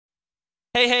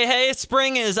Hey, hey, hey,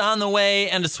 spring is on the way,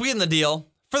 and to sweeten the deal,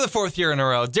 for the fourth year in a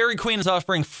row, Dairy Queen is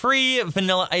offering free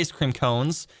vanilla ice cream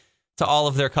cones to all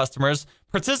of their customers.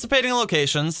 Participating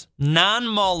locations,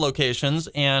 non-mall locations,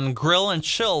 and grill and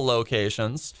chill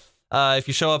locations. If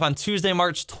you show up on Tuesday,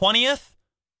 March 20th,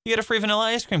 you get a free vanilla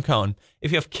ice cream cone.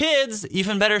 If you have kids,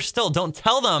 even better still, don't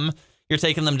tell them you're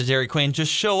taking them to Dairy Queen.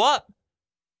 Just show up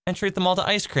and treat them all to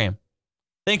ice cream.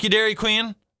 Thank you, Dairy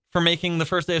Queen, for making the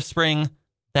first day of spring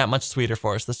that much sweeter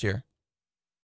for us this year.